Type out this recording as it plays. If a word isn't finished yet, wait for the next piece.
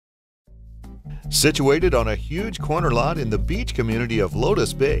Situated on a huge corner lot in the beach community of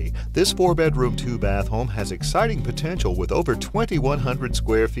Lotus Bay, this 4-bedroom, 2-bath home has exciting potential with over 2,100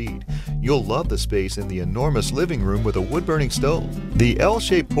 square feet. You'll love the space in the enormous living room with a wood-burning stove. The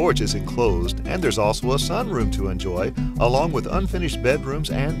L-shaped porch is enclosed, and there's also a sunroom to enjoy, along with unfinished bedrooms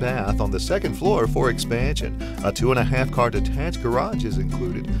and bath on the second floor for expansion. A 2.5-car detached garage is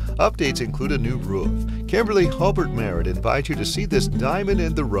included. Updates include a new roof. Kimberly Hubert Merritt invites you to see this diamond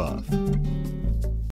in the rough.